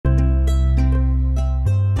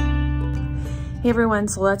Hey everyone,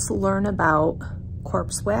 so let's learn about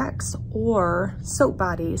corpse wax or soap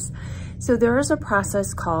bodies. So there is a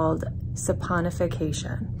process called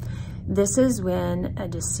saponification. This is when a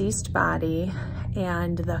deceased body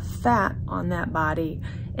and the fat on that body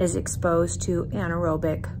is exposed to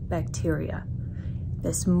anaerobic bacteria.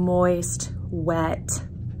 This moist, wet,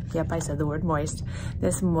 yep, I said the word moist,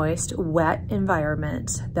 this moist, wet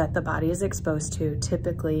environment that the body is exposed to,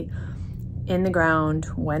 typically in the ground,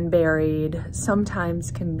 when buried, sometimes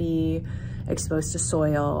can be exposed to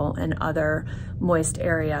soil and other moist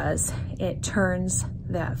areas. It turns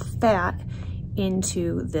that fat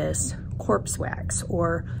into this corpse wax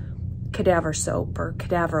or cadaver soap or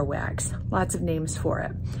cadaver wax, lots of names for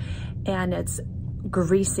it. And it's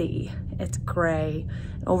greasy, it's gray.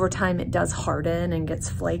 Over time it does harden and gets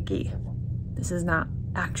flaky. This is not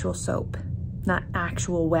actual soap, not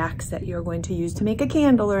actual wax that you're going to use to make a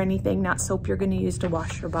candle or anything, not soap you're going to use to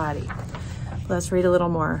wash your body. Let's read a little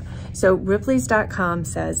more. So Ripley's.com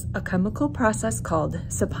says, a chemical process called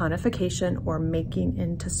saponification or making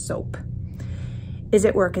into soap is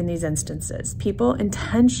at work in these instances. People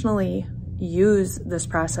intentionally use this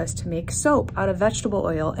process to make soap out of vegetable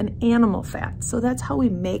oil and animal fat. So that's how we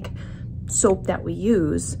make soap that we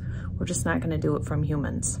use. We're just not going to do it from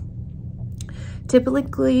humans.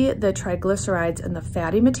 Typically, the triglycerides and the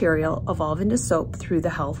fatty material evolve into soap through the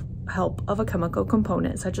help of a chemical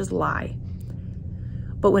component such as lye.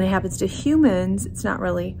 But when it happens to humans, it's not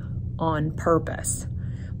really on purpose.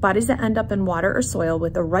 Bodies that end up in water or soil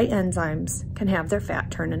with the right enzymes can have their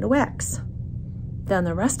fat turn into wax. Then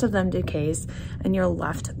the rest of them decays and you're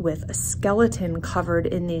left with a skeleton covered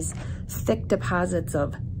in these thick deposits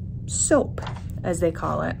of soap, as they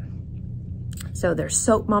call it. So there's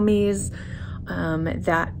soap mummies,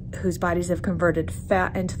 whose bodies have converted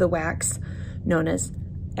fat into the wax known as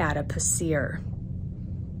adipocere.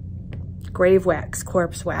 Grave wax,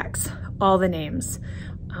 corpse wax, all the names.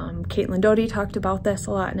 Caitlin Doty talked about this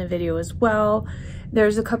a lot in a video as well.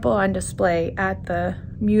 There's a couple on display at the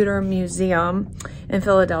Mutter Museum in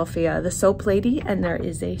Philadelphia, the Soap Lady, and there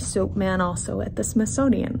is a soap man also at the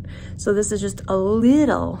Smithsonian. So this is just a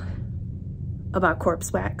little about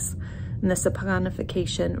corpse wax and the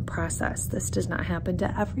saponification process. This does not happen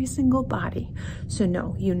to every single body. So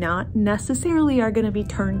no, you not necessarily are going to be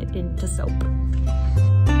turned into soap.